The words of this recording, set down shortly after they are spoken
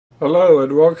Hello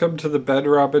and welcome to the Ben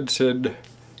Robinson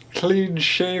Clean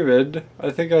Shaven. I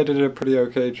think I did a pretty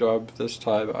okay job this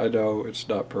time. I know it's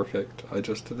not perfect. I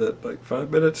just did it like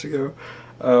 5 minutes ago.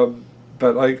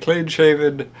 But I clean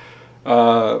shaven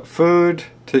food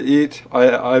to eat.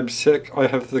 I'm sick. I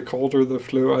have the cold or the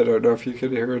flu. I don't know if you can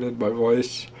hear it in my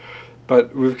voice.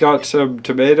 But we've got some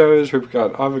tomatoes, we've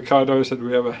got avocados, and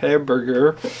we have a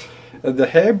hamburger. And the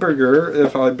hamburger,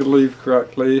 if I believe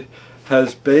correctly,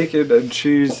 has bacon and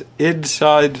cheese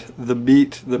inside the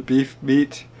meat, the beef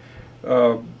meat.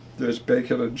 There's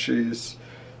bacon and cheese.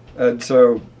 And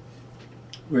so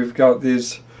we've got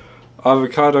these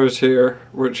avocados here,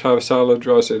 which have salad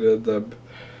dressing in them,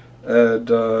 and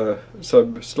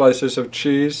some slices of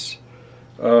cheese.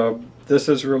 This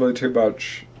is really too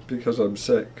much because I'm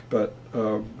sick, but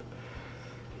I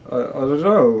don't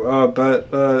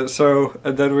know. So,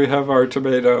 and then we have our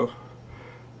tomato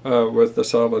with the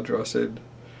salad dressing.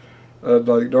 And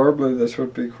like normally this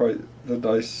would be quite the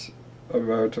nice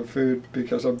amount of food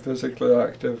because I'm physically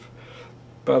active.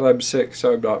 But I'm sick,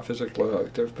 so I'm not physically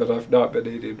active, but I've not been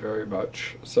eating very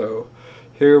much. So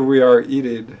here we are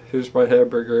eating. Here's my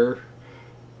hamburger.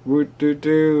 Woot doo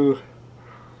doo.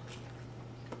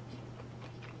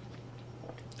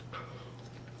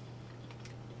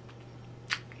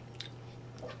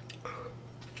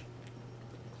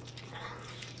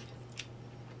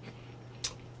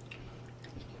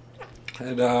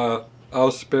 And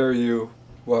I'll spare you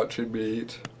watching me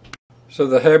eat. So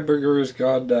the hamburger is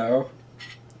gone now.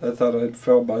 I thought I'd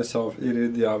film myself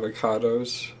eating the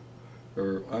avocados,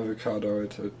 or avocado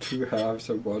into 2 halves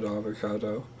of 1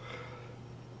 avocado.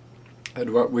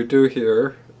 And what we do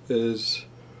here is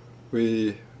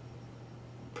we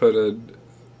put it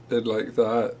in like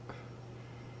that,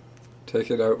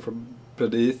 take it out from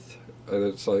beneath, and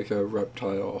it's like a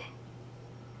reptile.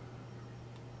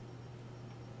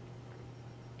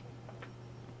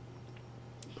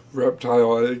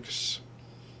 Reptile eggs,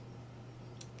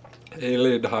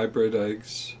 alien hybrid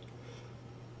eggs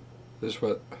is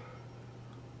what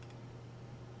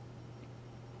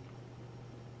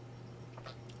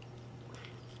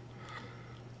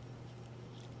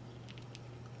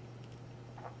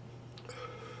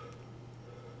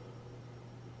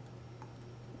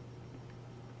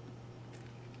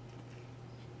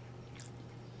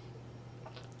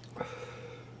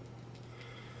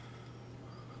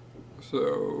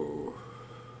so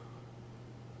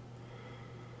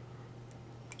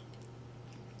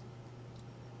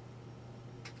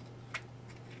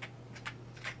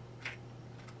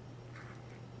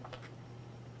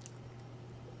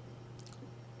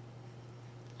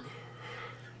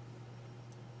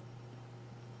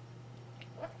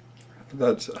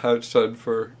that's how it's done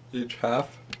for each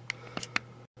half.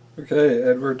 Okay,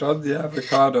 and we're done the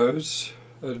avocados,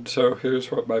 and so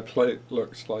here's what my plate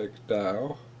looks like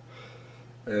now.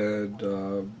 And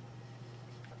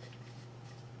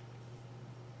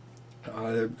I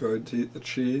am going to eat the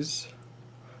cheese.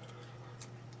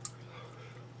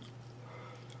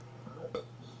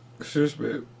 Excuse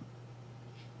me.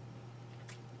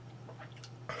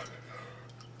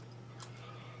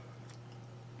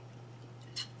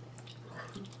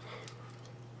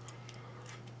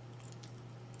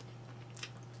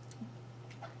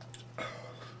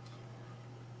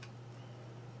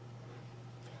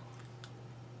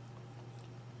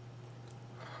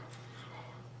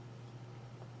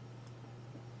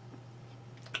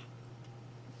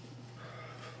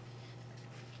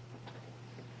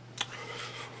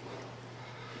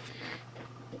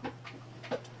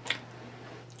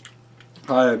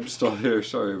 I am still here,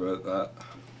 sorry about that.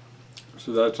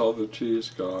 So that's all the cheese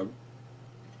gone.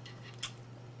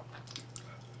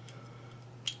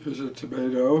 Here's a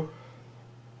tomato.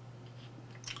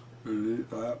 We'll eat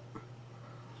that.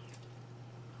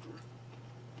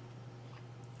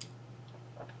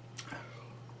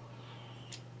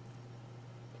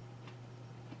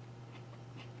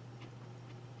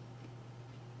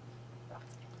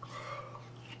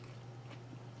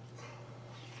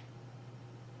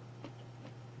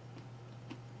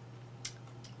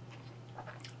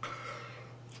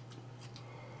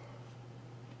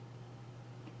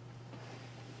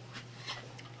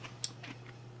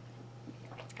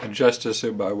 And just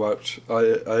assume I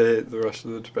ate the rest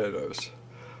of the tomatoes.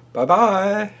 Bye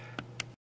bye!